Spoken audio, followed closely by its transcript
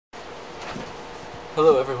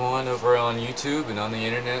Hello everyone over on YouTube and on the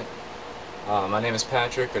internet. My name is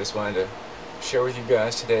Patrick. I just wanted to share with you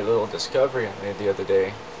guys today a little discovery I made the other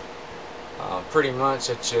day. Pretty much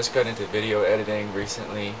I just got into video editing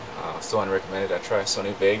recently. Someone recommended I try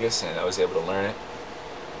Sony Vegas and I was able to learn it.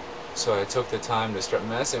 So I took the time to start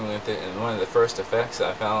messing with it, and one of the first effects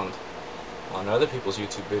I found on other people's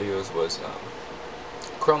YouTube videos was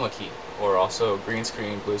chroma key, or also green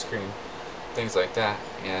screen, blue screen, things like that.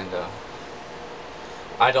 And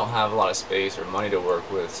I don't have a lot of space or money to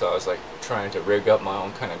work with, so I was like trying to rig up my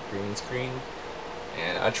own kind of green screen,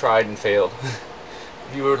 and I tried and failed.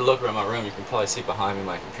 If you were to look around my room, you can probably see behind me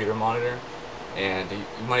my computer monitor, and you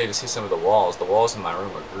might even see some of the walls. The walls in my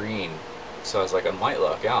room are green, so I was like, I might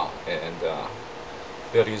luck out and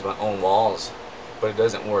be able to use my own walls, but it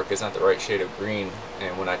doesn't work. It's not the right shade of green,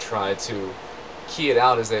 and when I tried to key it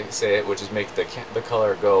out, as they say it, which is make the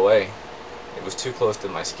color go away, it was too close to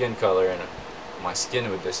my skin color, and my skin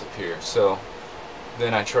would disappear. So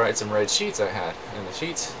then I tried some red sheets I had, and the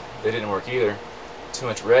sheets, they didn't work either. Too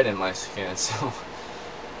much red in my skin. So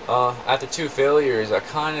after two failures, I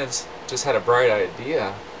kind of just had a bright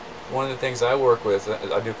idea. One of the things I work with,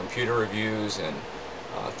 I do computer reviews and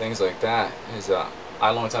things like that, is I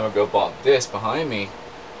a long time ago bought this behind me.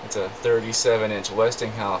 It's a 37-inch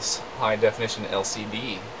Westinghouse high definition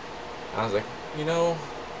LCD. I was like, you know,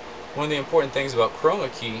 one of the important things about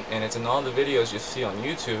chroma key, and it's in all the videos you see on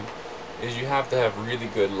YouTube, is you have to have really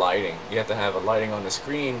good lighting. You have to have a lighting on the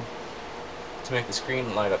screen to make the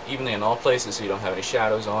screen light up evenly in all places so you don't have any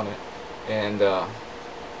shadows on it. And I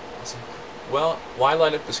said, well, why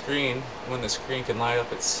light up the screen when the screen can light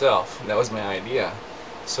up itself? And that was my idea.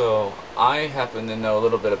 So I happen to know a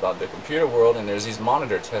little bit about the computer world, and there's these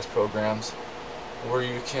monitor test programs where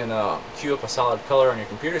you can cue up a solid color on your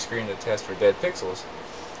computer screen to test for dead pixels.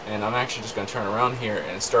 And I'm actually just going to turn around here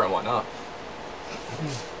and start one up.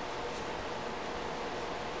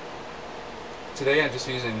 Today I'm just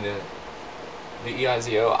using the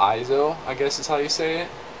ISO, I guess is how you say it.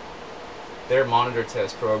 Their monitor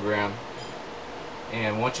test program.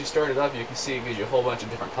 And once you start it up, you can see it gives you a whole bunch of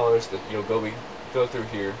different colors that you'll go through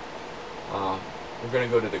here. We're going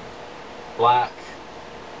to go to the black,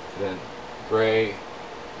 then gray,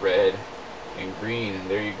 red, and green, and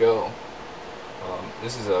there you go.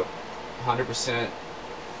 This is a 100%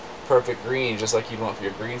 perfect green, just like you'd want for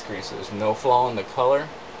your green screen, so there's no flaw in the color.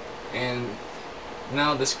 And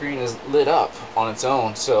now the screen is lit up on its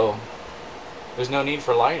own, so there's no need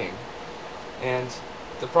for lighting. And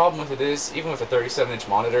the problem with it is, even with a 37-inch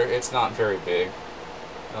monitor, it's not very big.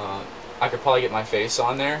 I could probably get my face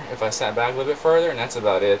on there if I sat back a little bit further, and that's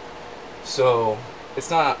about it. So it's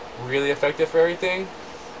not really effective for everything,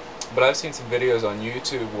 but I've seen some videos on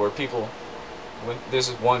YouTube where people, this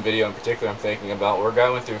is one video in particular I'm thinking about, where a guy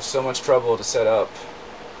went through so much trouble to set up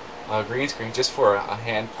a green screen just for a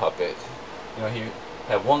hand puppet. You know, he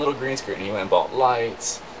had one little green screen, and he went and bought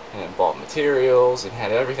lights and bought materials and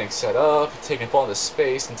had everything set up, taking up all this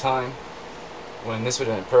space and time, when this would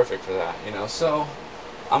have been perfect for that, you know. So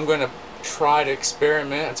I'm going to try to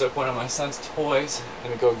experiment. I took one of my son's toys. I'm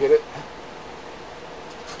going to go get it.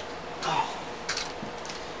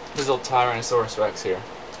 His little Tyrannosaurus Rex here.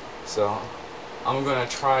 So I'm going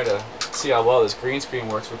to try to see how well this green screen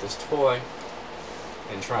works with this toy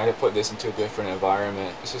and try to put this into a different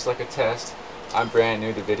environment. It's just like a test. I'm brand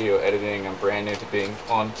new to video editing. I'm brand new to being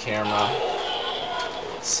on camera.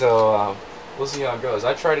 So we'll see how it goes.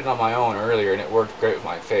 I tried it on my own earlier and it worked great with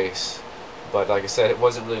my face. But like I said, it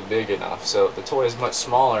wasn't really big enough. So the toy is much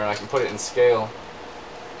smaller and I can put it in scale,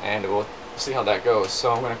 and we'll see how that goes.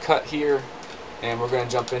 So I'm going to cut here and we're going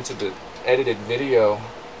to jump into the edited video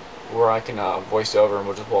where I can voice over, and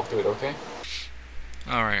we'll just walk through it, okay?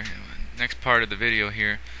 Alright, next part of the video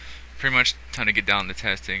here, pretty much time to get down to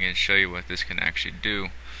testing and show you what this can actually do.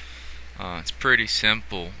 It's pretty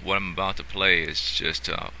simple. What I'm about to play is just,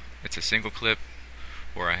 it's a single clip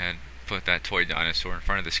where I had put that toy dinosaur in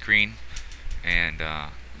front of the screen and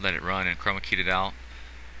let it run and chroma keyed it out.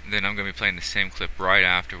 Then I'm going to be playing the same clip right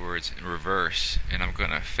afterwards in reverse, and I'm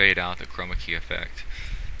going to fade out the chroma key effect.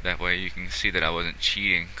 That way you can see that I wasn't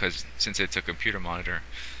cheating, because since it's a computer monitor,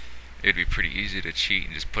 it'd be pretty easy to cheat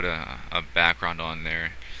and just put a background on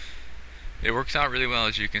there. It works out really well,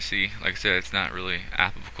 as you can see. Like I said, it's not really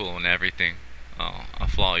applicable on everything. A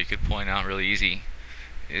flaw you could point out really easy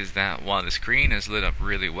is that while the screen is lit up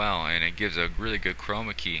really well and it gives a really good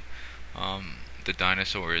chroma key, the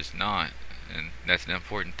dinosaur is not. And that's an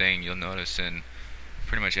important thing you'll notice in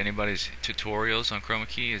pretty much anybody's tutorials on chroma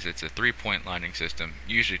key. Is it's a 3-point lighting system,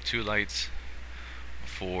 usually 2 lights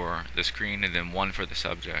for the screen and then 1 for the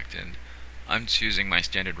subject. And I'm just using my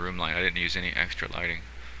standard room light. I didn't use any extra lighting.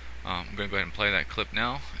 I'm going to go ahead and play that clip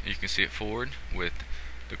now. You can see it forward with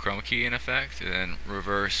the chroma key in effect, and then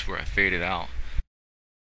reverse where I fade it out.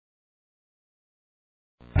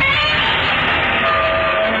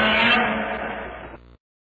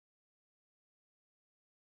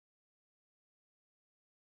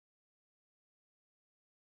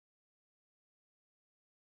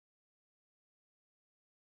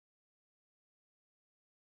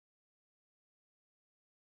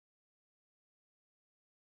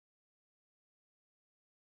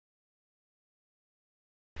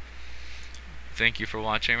 Thank you for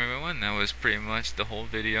watching, everyone. That was pretty much the whole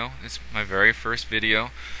video. It's my very first video.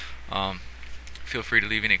 Feel free to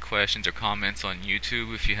leave any questions or comments on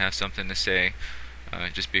YouTube if you have something to say.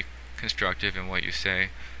 Just be constructive in what you say.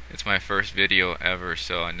 It's my first video ever,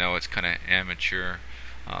 so I know it's kind of amateur.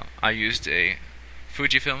 I used a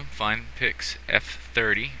Fujifilm FinePix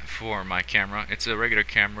F30 for my camera. It's a regular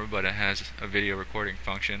camera, but it has a video recording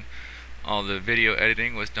function. All the video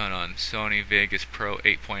editing was done on Sony Vegas Pro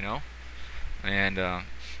 8.0. And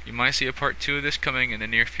you might see a part 2 of this coming in the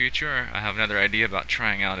near future. I have another idea about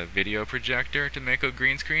trying out a video projector to make a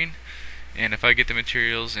green screen, and if I get the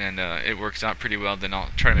materials and it works out pretty well, then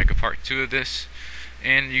I'll try to make a part 2 of this.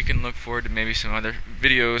 And you can look forward to maybe some other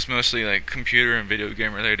videos, mostly like computer and video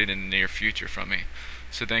game related, in the near future from me.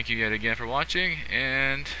 So thank you yet again for watching,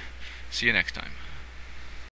 and see you next time.